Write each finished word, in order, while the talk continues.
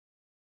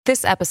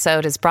This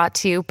episode is brought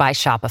to you by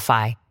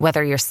Shopify.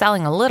 Whether you're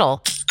selling a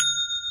little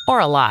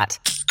or a lot,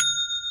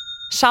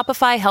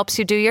 Shopify helps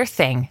you do your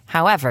thing,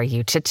 however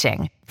you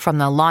cha-ching. From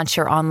the launch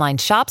your online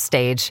shop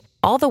stage,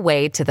 all the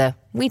way to the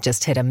we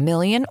just hit 1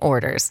 million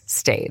orders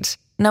stage.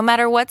 No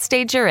matter what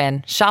stage you're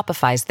in,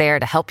 Shopify's there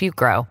to help you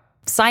grow.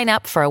 Sign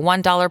up for a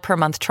 $1 per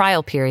month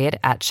trial period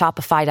at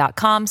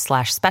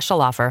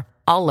shopify.com/special offer,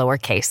 all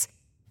lowercase.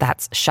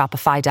 That's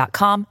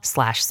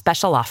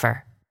shopify.com/special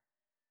offer.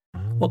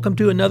 Welcome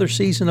to another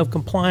season of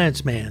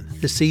Compliance Man.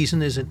 This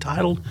season is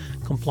entitled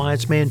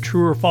Compliance Man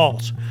True or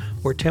False,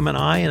 where Tim and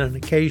I and an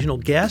occasional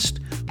guest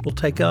will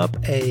take up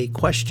a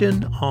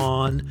question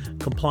on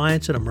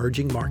compliance in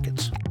emerging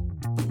markets.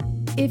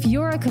 If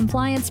you're a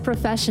compliance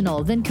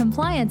professional, then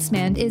Compliance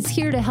Man is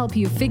here to help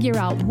you figure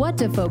out what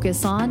to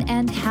focus on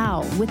and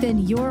how within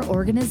your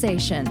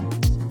organization.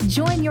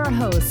 Join your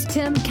host,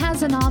 Tim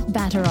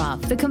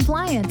Kazanov-Batarov, the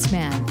Compliance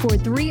Man, for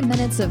 3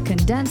 minutes of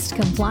condensed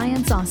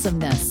compliance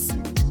awesomeness.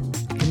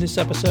 In this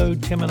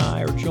episode, Tim and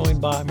I are joined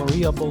by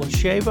Maria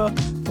Bulasheva,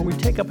 where we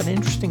take up an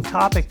interesting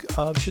topic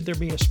of should there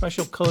be a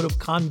special code of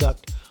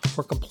conduct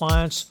for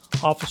compliance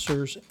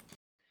officers.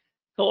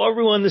 Hello,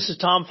 everyone. This is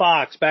Tom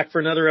Fox, back for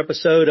another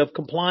episode of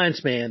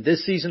Compliance Man.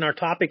 This season, our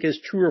topic is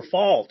true or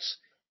false.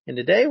 And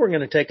today, we're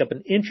going to take up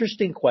an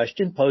interesting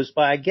question posed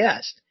by a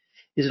guest.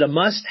 Is it a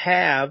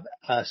must-have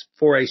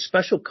for a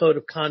special code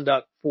of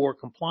conduct for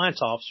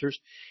compliance officers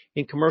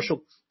in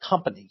commercial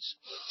companies?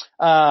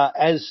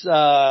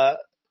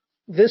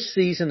 This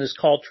season is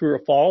called True or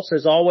False.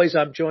 As always,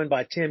 I'm joined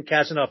by Tim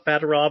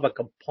Kazanov-Batarov, a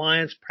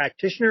compliance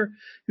practitioner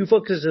who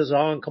focuses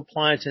on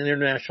compliance in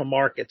international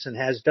markets and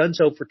has done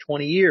so for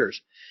 20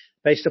 years.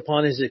 Based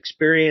upon his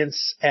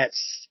experience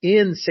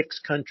in 6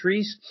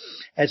 countries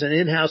as an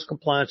in-house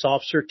compliance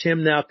officer,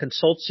 Tim now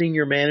consults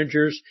senior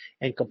managers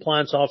and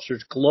compliance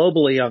officers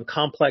globally on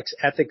complex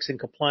ethics and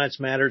compliance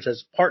matters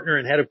as a partner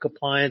and head of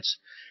compliance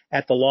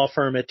at the law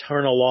firm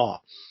Eternal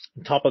Law.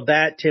 On top of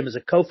that, Tim is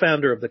a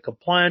co-founder of the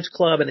Compliance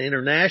Club, an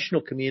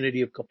international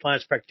community of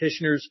compliance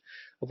practitioners,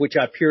 of which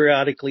I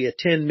periodically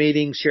attend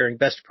meetings, sharing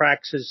best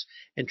practices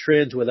and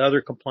trends with other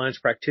compliance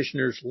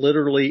practitioners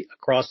literally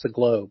across the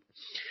globe.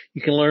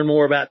 You can learn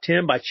more about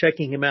Tim by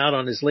checking him out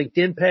on his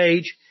LinkedIn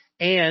page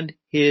and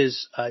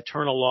his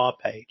Eternal Law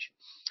page.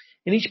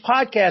 In each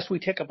podcast, we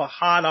take up a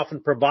hot, often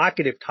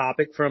provocative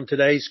topic from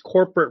today's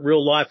corporate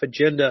real-life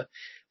agenda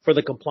for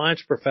the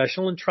compliance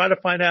professional and try to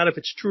find out if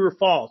it's true or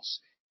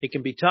false. It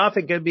can be tough.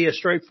 It can be a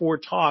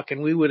straightforward talk,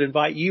 and we would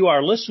invite you,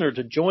 our listener,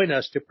 to join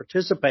us to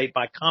participate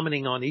by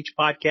commenting on each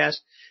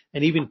podcast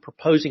and even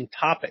proposing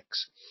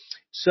topics.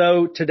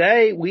 So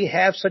today we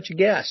have such a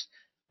guest,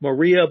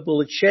 Maria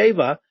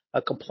Bulasheva,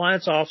 a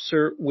compliance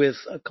officer with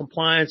a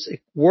compliance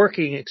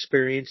working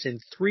experience in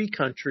 3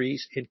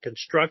 countries in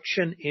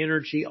construction,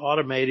 energy,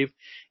 automotive,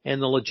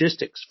 and the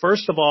logistics.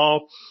 First of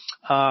all,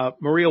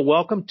 Maria,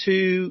 welcome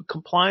to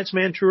Compliance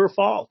Man, True or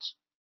False?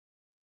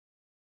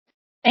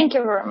 Thank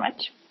you very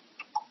much.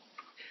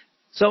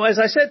 So as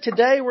I said,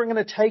 today we're going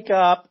to take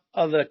up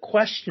the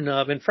question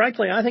of, and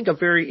frankly, I think a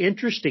very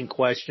interesting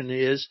question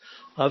is,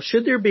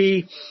 should there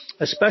be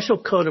a special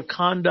code of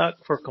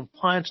conduct for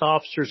compliance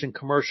officers in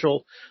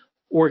commercial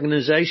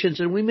organizations?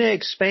 And we may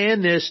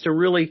expand this to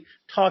really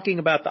talking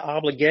about the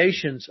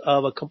obligations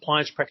of a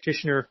compliance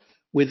practitioner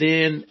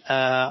within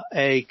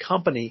a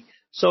company.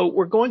 So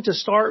we're going to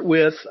start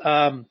with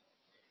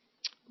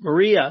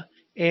Maria,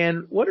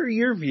 and what are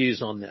your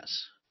views on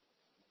this?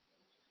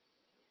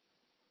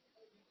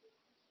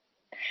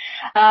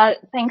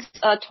 Thanks,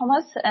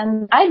 Thomas.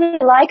 And I really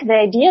like the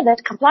idea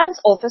that compliance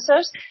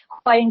officers who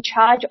are in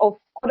charge of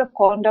code of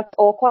conduct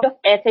or code of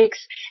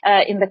ethics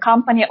in the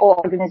company or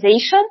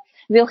organization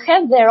will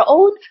have their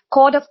own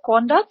code of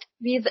conduct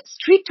with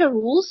stricter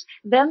rules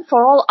than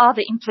for all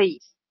other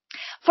employees.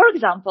 For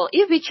example,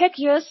 if we check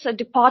U.S.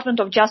 Department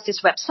of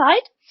Justice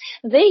website,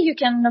 there you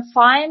can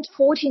find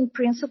 14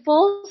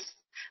 principles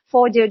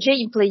for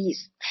DOJ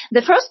employees.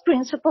 The first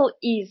principle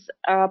is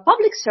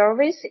public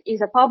service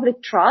is a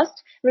public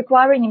trust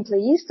requiring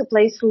employees to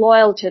place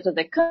loyalty to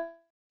the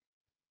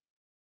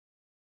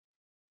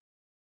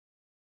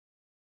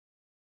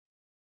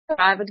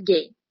private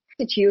gain,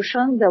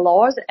 institution, the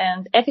laws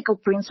and ethical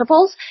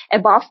principles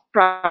above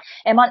private.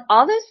 Among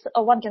others,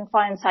 one can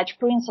find such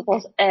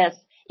principles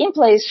as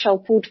employees shall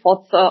put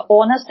forth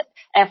honest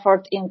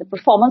effort in the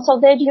performance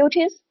of their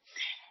duties,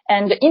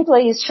 and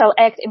employees shall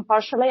act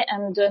impartially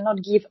and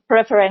not give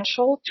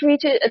preferential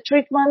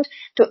treatment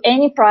to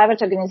any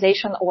private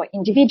organization or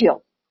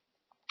individual.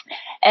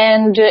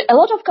 And a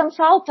lot of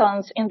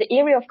consultants in the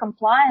area of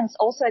compliance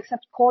also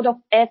accept code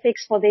of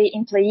ethics for their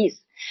employees.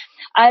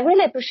 I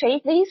really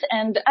appreciate this,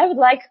 and I would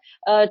like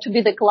to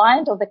be the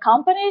client of the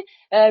company,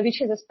 which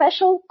is a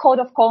special code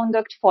of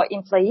conduct for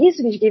employees,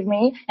 which give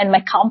me and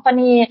my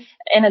company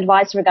an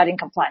advice regarding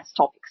compliance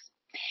topics.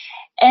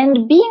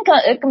 And being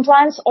a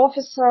compliance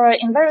officer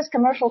in various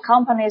commercial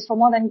companies for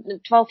more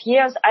than 12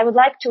 years, I would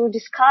like to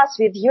discuss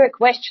with you a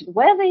question,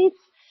 whether it's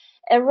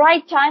a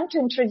right time to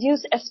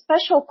introduce a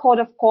special code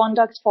of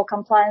conduct for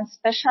compliance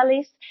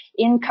specialists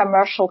in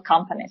commercial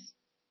companies?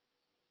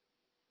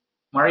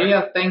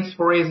 Maria, thanks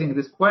for raising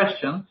this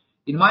question.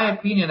 In my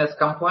opinion, as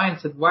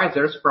compliance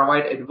advisors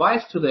provide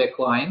advice to their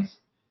clients,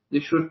 they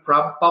should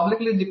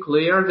publicly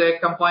declare their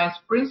compliance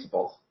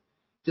principles.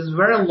 It is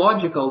very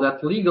logical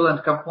that legal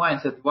and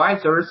compliance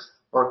advisors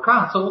or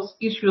counsels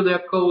issue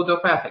their code of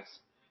ethics.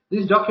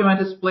 This document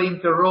is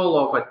playing the role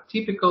of a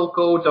typical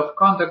code of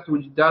conduct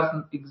which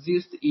doesn't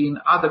exist in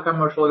other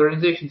commercial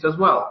organizations as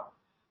well.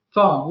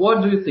 Tom,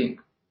 what do you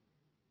think?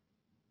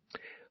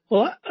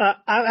 Well,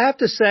 I have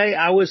to say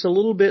I was a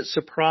little bit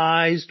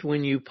surprised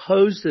when you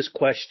posed this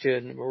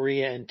question,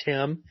 Maria and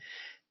Tim,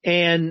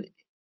 and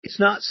it's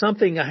not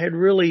something I had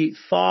really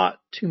thought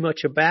too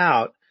much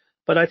about,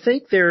 but I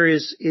think there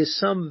is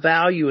some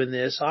value in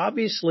this.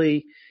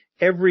 Obviously,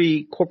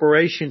 every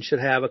corporation should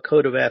have a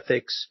code of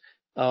ethics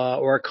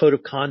or a code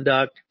of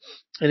conduct,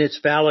 and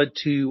it's valid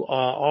to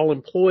all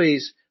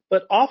employees,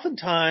 but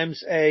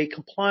oftentimes a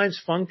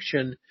compliance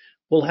function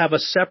will have a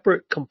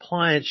separate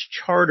compliance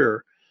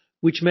charter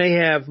which may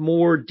have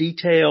more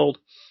detailed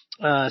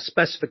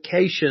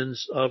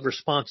specifications of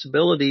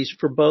responsibilities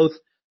for both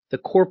the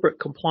corporate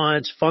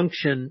compliance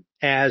function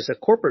as a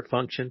corporate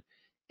function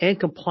and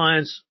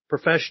compliance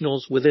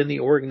professionals within the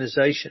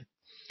organization.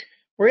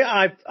 Maria,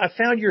 I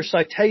found your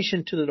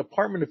citation to the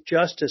Department of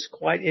Justice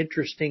quite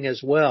interesting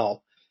as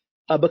well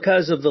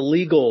because of the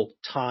legal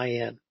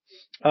tie-in.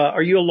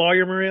 Are you a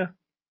lawyer, Maria?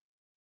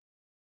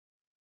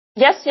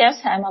 Yes,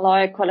 I'm a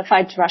lawyer,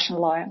 qualified Russian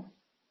lawyer.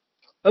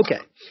 Okay.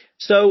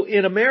 So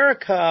in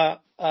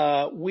America,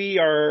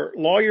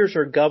 lawyers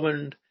are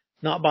governed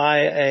not by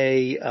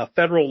a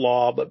federal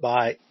law, but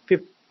by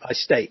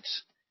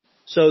states.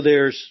 So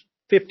there's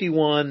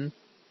 51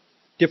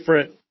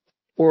 different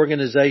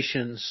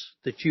organizations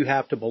that you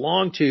have to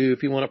belong to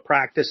if you want to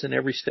practice in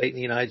every state in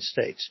the United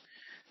States.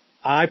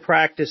 I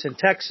practice in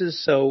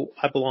Texas, so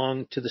I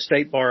belong to the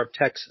State Bar of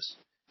Texas.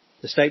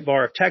 The State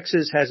Bar of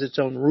Texas has its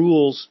own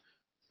rules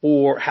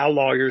for how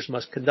lawyers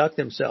must conduct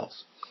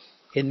themselves.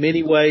 In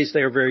many ways,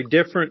 they are very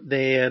different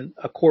than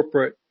a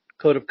corporate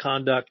code of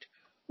conduct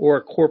or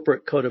a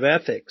corporate code of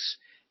ethics.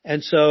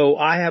 And so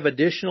I have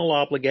additional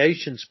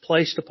obligations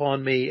placed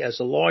upon me as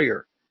a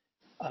lawyer.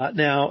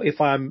 Now,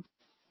 if I'm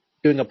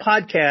doing a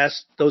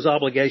podcast, those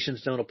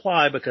obligations don't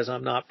apply because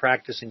I'm not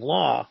practicing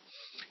law.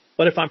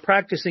 But if I'm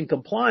practicing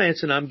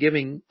compliance and I'm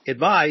giving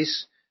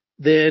advice,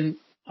 then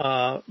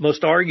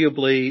most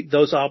arguably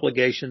those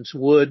obligations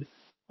would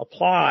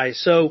apply.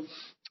 So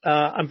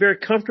I'm very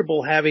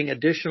comfortable having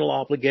additional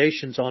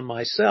obligations on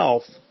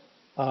myself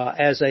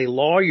as a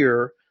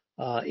lawyer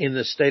in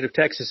the state of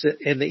Texas.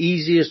 And the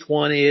easiest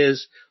one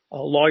is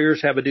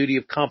lawyers have a duty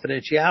of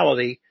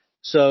confidentiality.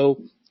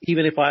 So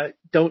even if I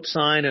don't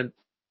sign a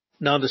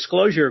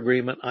non-disclosure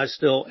agreement, I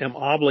still am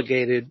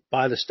obligated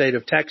by the state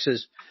of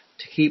Texas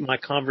to keep my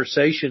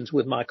conversations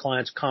with my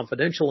clients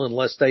confidential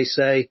unless they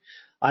say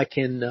I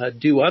can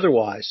do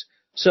otherwise.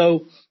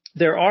 So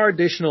there are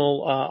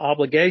additional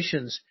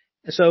obligations.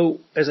 So,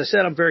 as I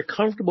said, I'm very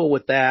comfortable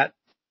with that.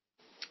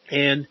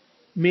 And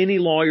many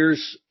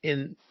lawyers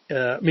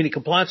many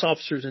compliance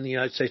officers in the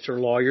United States are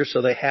lawyers,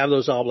 so they have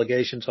those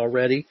obligations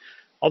already.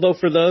 Although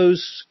for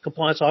those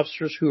compliance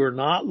officers who are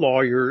not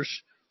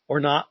lawyers or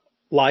not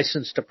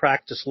licensed to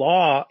practice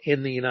law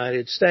in the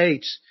United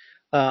States,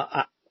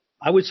 I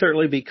would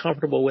certainly be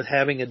comfortable with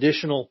having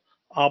additional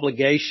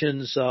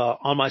obligations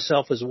on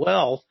myself as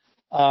well.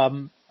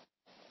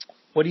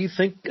 What do you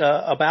think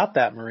about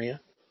that, Maria?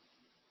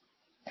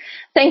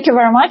 Thank you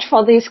very much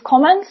for these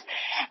comments.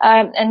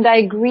 And I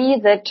agree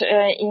that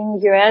in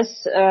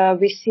US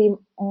we see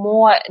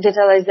more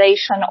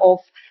digitalization of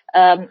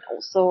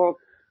also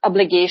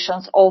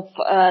obligations of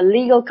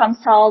legal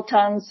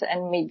consultants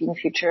and maybe in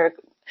future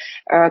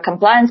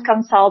compliance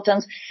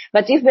consultants.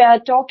 But if we are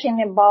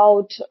talking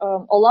about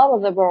all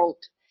over the world,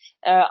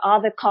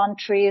 other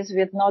countries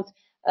with not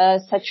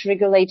such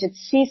regulated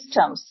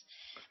systems,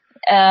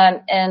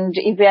 and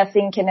if we are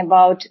thinking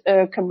about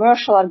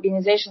commercial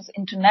organizations,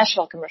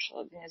 international commercial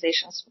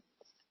organizations,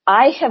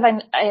 I have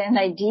an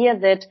idea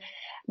that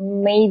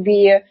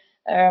maybe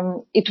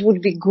it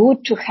would be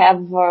good to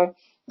have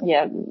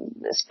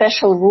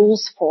special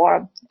rules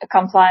for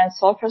compliance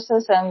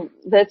officers, and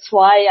that's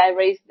why I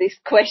raised this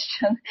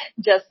question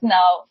just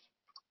now.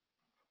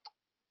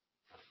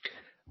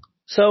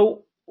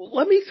 So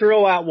let me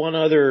throw out one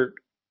other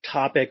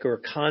topic or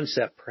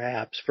concept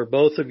perhaps for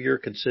both of your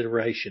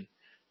consideration.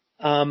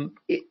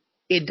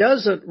 It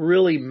doesn't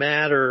really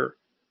matter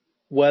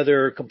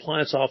whether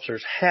compliance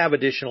officers have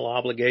additional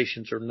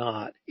obligations or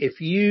not.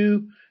 If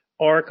you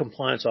are a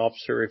compliance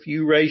officer, if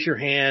you raise your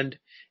hand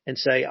and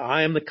say,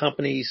 I am the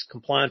company's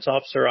compliance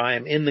officer, I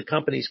am in the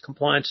company's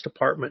compliance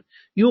department,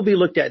 you will be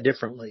looked at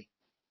differently.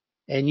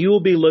 And you will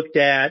be looked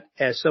at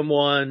as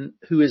someone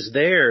who is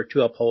there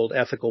to uphold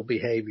ethical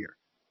behavior,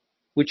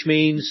 which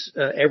means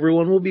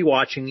everyone will be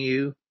watching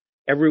you.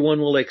 Everyone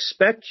will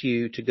expect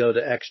you to go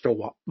the extra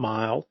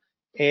mile.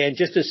 And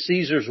just as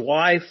Caesar's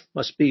wife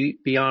must be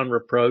beyond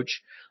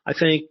reproach, I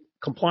think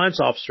compliance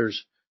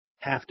officers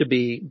have to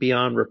be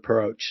beyond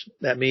reproach.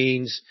 That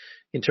means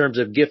in terms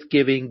of gift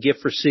giving,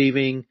 gift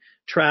receiving,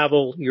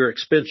 travel, your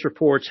expense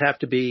reports have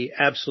to be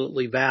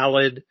absolutely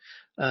valid,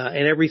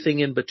 and everything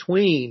in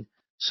between,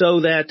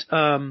 so that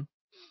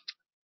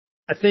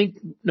I think,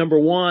 number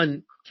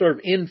one, sort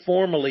of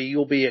informally,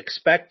 you'll be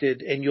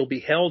expected and you'll be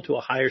held to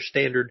a higher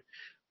standard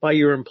by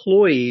your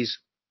employees.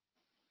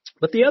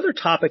 But the other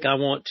topic I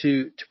want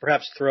to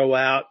perhaps throw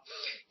out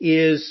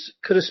is,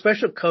 could a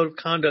special code of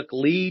conduct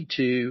lead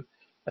to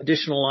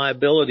additional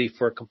liability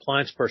for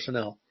compliance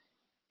personnel?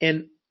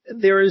 And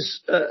there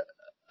is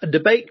a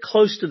debate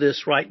close to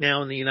this right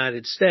now in the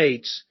United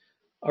States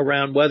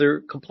around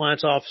whether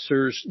compliance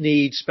officers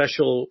need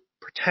special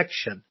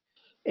protection.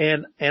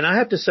 And I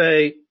have to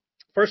say,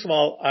 first of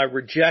all, I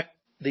reject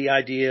the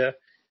idea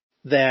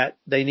that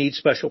they need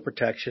special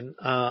protection.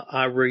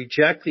 I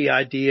reject the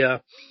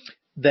idea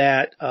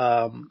that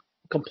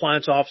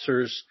compliance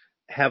officers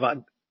have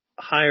a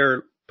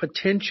higher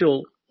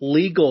potential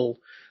legal,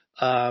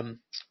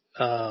 not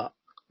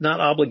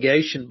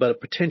obligation, but a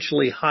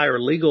potentially higher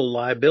legal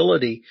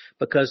liability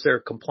because they're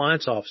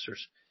compliance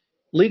officers.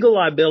 Legal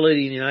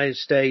liability in the United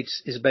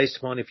States is based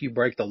upon if you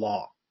break the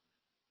law,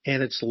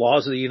 and it's the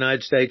laws of the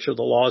United States or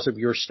the laws of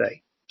your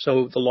state.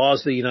 So the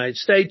laws of the United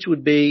States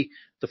would be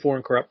the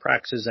Foreign Corrupt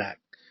Practices Act.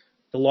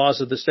 The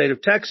laws of the state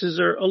of Texas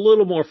are a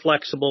little more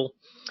flexible,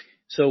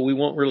 so we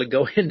won't really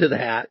go into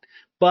that.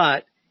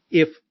 But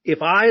if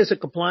I, as a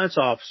compliance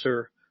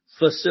officer,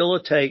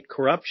 facilitate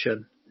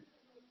corruption,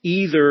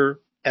 either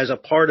as a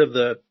part of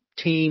the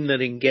team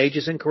that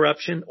engages in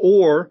corruption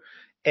or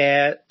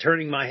at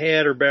turning my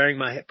head or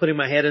putting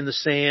my head in the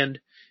sand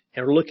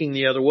and looking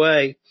the other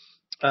way,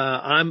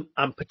 I'm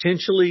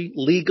potentially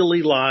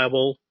legally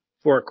liable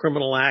for a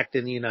criminal act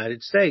in the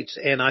United States.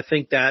 And I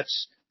think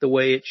that's the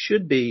way it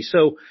should be.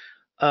 So,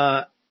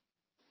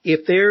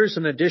 if there's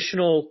an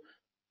additional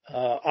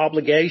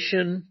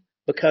obligation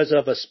because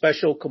of a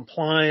special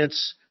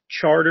compliance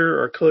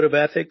charter or code of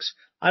ethics,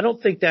 I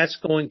don't think that's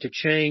going to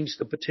change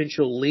the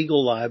potential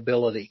legal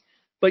liability.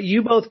 But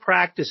you both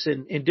practice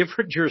in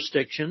different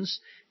jurisdictions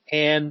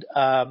and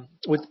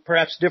with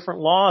perhaps different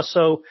laws.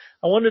 So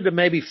I wanted to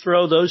maybe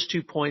throw those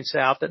 2 points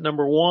out. That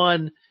number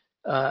one,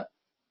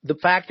 the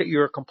fact that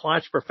you're a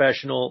compliance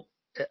professional,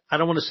 I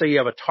don't want to say you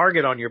have a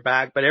target on your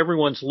back, but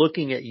everyone's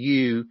looking at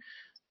you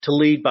to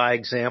lead by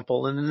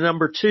example. And then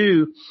number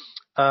two,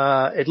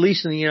 at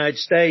least in the United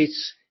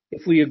States,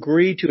 if we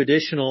agree to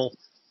additional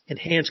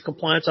enhanced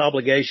compliance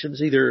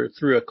obligations, either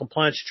through a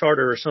compliance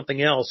charter or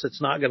something else,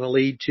 it's not going to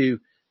lead to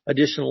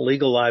additional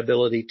legal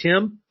liability.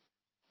 Tim,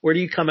 where do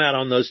you come out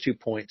on those 2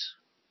 points?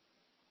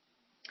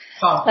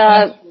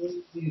 Thanks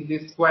for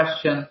this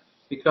question,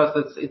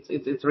 because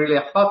it's really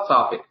a hot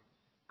topic.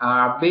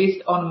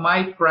 Based on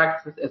my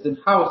practice as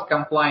in-house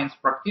compliance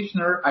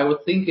practitioner, I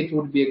would think it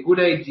would be a good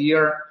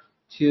idea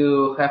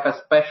to have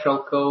a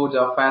special code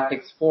of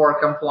ethics for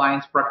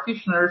compliance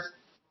practitioners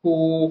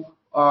who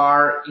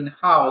are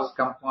in-house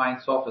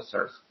compliance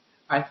officers.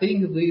 I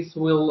think this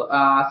will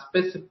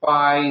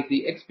specify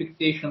the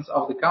expectations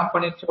of the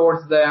company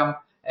towards them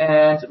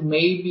and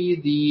maybe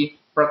the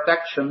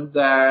protection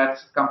that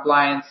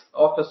compliance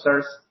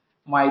officers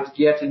might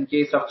get in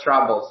case of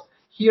troubles.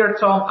 Here,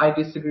 Tom, I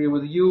disagree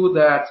with you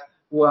that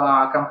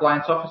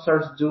compliance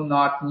officers do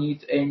not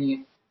need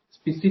any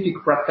specific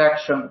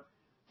protection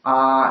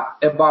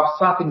above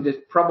something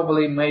that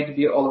probably may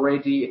be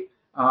already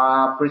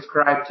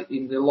prescribed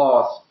in the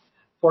laws.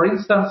 For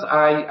instance,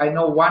 I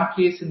know one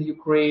case in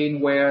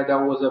Ukraine where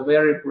there was a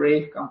very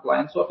brave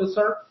compliance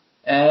officer,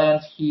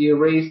 and he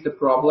raised the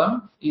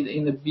problem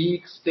in a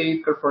big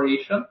state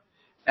corporation,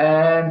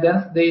 and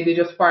then they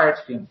just fired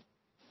him.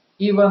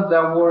 Even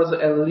there was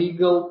a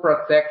legal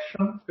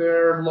protection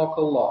per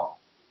local law.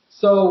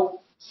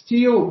 So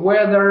still,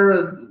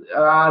 whether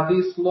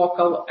this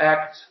local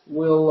act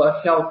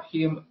will help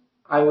him,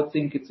 I would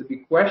think it's a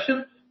big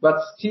question. But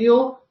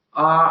still,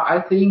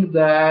 I think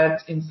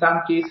that in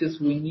some cases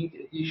we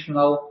need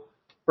additional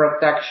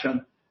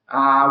protection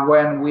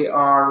when we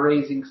are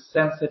raising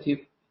sensitive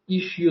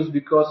issues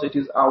because it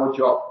is our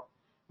job.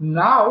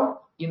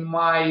 Now, in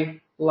my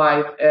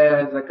life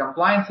as a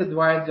compliance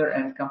advisor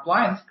and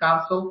compliance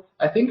counsel,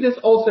 I think it's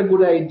also a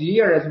good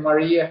idea, as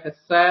Maria has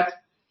said,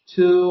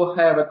 to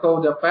have a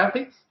code of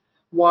ethics.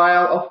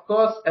 While, of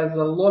course, as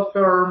a law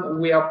firm,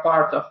 we are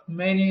part of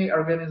many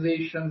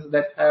organizations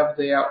that have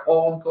their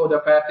own code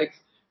of ethics.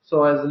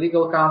 So as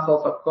legal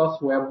counsels, of course,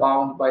 we are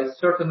bound by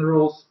certain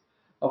rules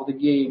of the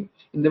game.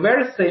 In the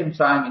very same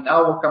time, in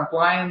our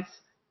compliance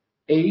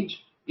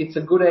age, it's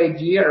a good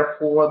idea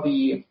for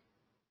the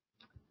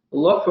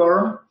law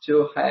firm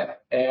to have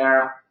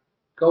a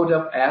code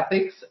of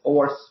ethics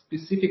or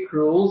specific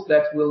rules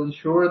that will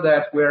ensure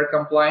that we are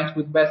compliant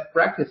with best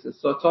practices.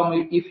 So,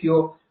 Tom, if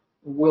you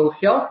will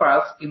help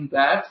us in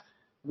that,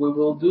 we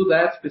will do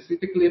that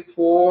specifically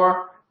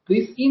for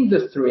this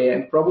industry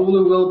and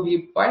probably will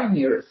be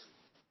pioneers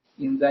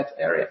in that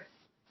area.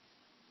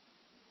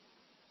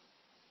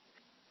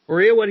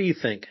 Maria, what do you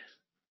think?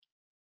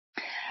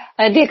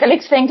 Dear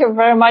colleagues, thank you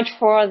very much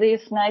for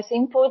these nice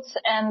inputs.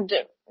 And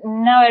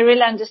now I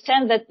really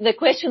understand that the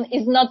question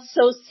is not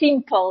so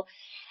simple.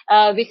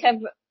 We have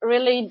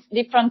really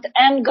different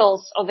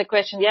angles of the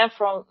question. Yeah,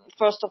 from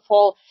first of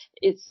all,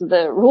 it's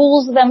the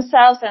rules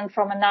themselves, and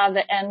from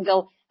another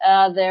angle,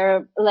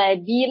 their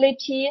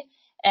liability.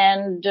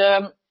 And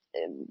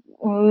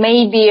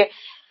maybe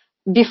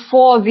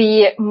before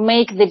we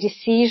make the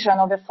decision,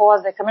 or before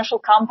the commercial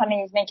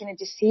company is making a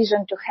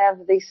decision to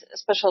have these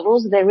special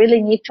rules, they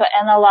really need to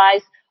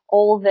analyze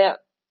all the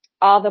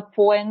other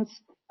points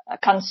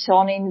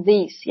concerning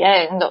this,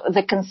 and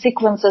the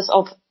consequences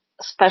of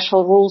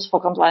special rules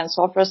for compliance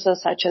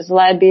officers, such as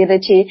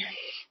liability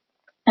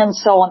and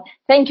so on.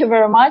 Thank you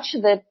very much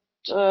that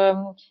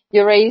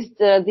you raised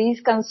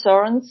these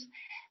concerns,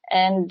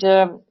 and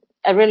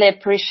I really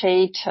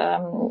appreciate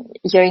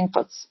your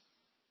inputs.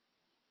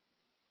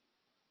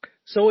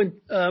 So,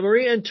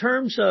 Maria, in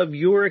terms of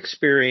your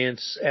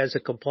experience as a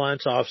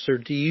compliance officer,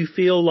 do you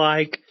feel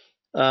like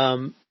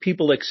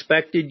people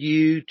expected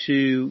you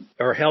to,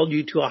 or held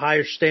you to a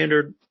higher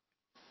standard,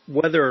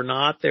 whether or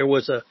not there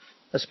was a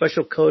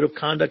special code of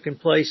conduct in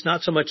place,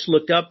 not so much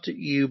looked up to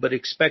you, but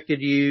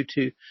expected you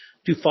to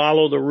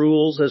follow the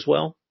rules as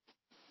well?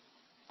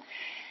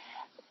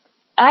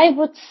 I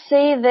would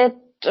say that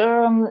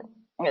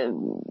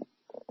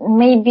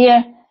maybe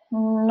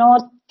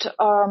not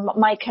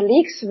my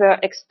colleagues were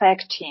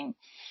expecting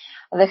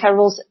the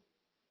rules.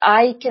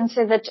 I can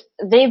say that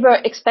they were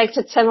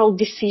expected several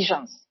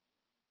decisions.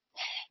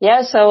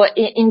 Yeah, so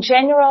in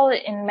general,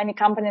 in many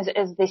companies,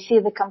 as they see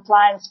the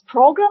compliance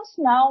programs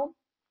now,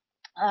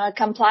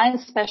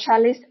 compliance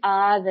specialists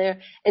are the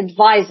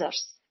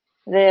advisors,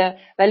 the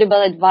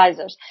valuable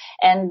advisors.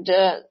 And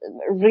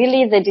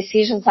really the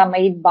decisions are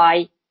made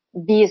by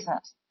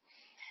business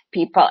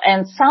people.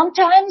 And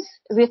sometimes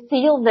we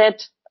feel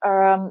that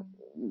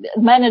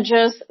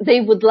managers, they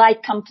would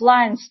like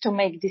compliance to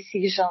make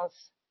decisions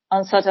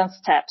on certain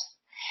steps.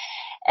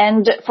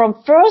 And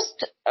from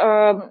first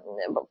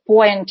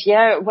point,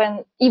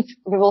 if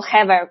we will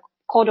have a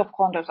code of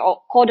conduct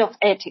or code of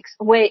ethics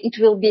where it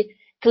will be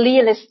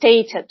clearly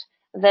stated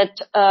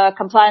that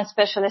compliance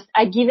specialists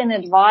are giving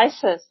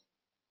advices,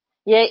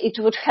 it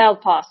would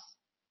help us.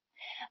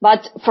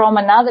 But from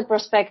another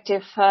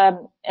perspective,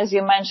 as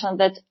you mentioned,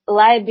 that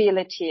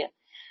liability,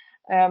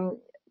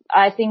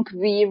 I think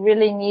we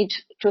really need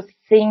to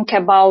think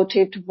about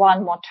it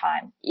one more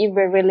time. If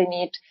we really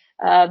need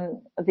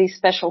this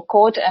special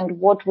code, and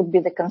what would be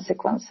the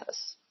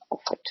consequences of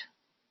it.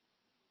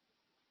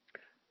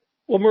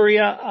 Well,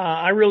 Maria,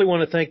 I really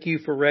want to thank you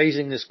for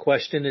raising this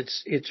question.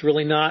 It's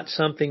really not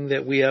something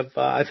that we have,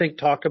 I think,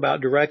 talked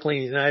about directly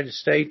in the United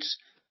States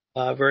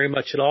very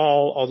much at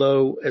all.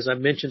 Although, as I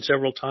mentioned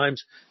several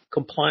times,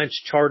 compliance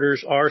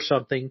charters are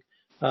something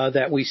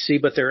that we see,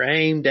 but they're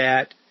aimed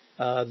at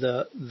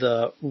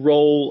the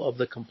role of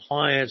the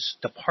compliance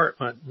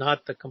department,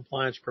 not the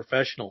compliance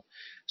professional.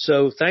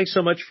 So thanks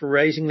so much for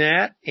raising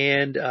that.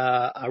 And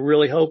I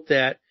really hope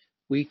that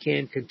we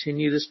can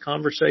continue this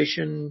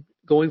conversation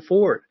going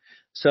forward.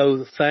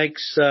 So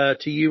thanks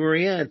to you,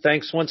 Maria, and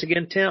thanks once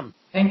again, Tim.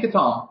 Thank you,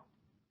 Tom.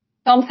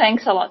 Tom,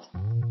 thanks a lot.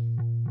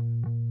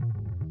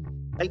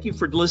 Thank you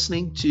for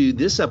listening to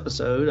this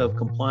episode of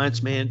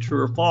Compliance Man,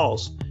 True or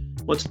False.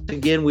 Once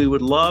again, we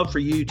would love for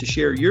you to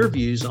share your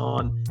views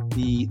on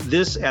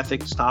this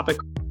ethics topic,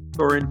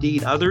 or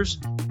indeed others,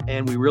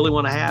 and we really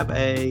want to have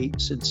a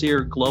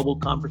sincere global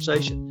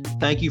conversation.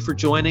 Thank you for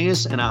joining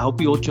us, and I hope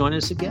you will join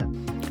us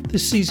again.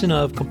 This season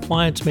of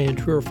Compliance Man,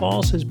 True or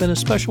False has been a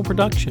special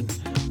production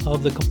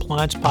of the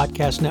Compliance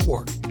Podcast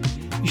Network.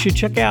 You should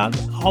check out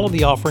all of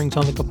the offerings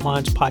on the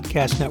Compliance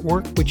Podcast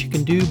Network, which you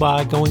can do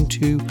by going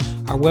to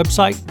our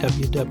website,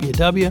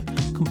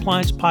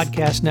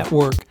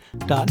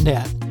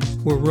 www.compliancepodcastnetwork.net.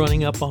 We're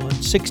running up on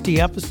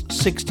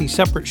 60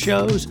 separate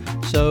shows,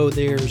 so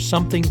there's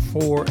something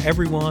for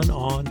everyone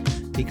on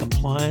the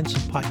Compliance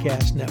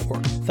Podcast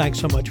Network. Thanks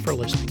so much for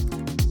listening.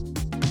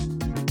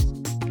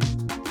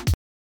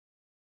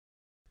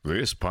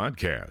 This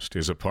podcast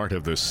is a part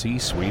of the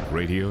C-Suite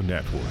Radio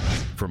Network.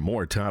 For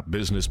more top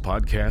business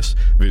podcasts,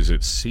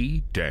 visit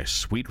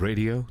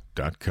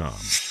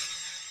c-suiteradio.com.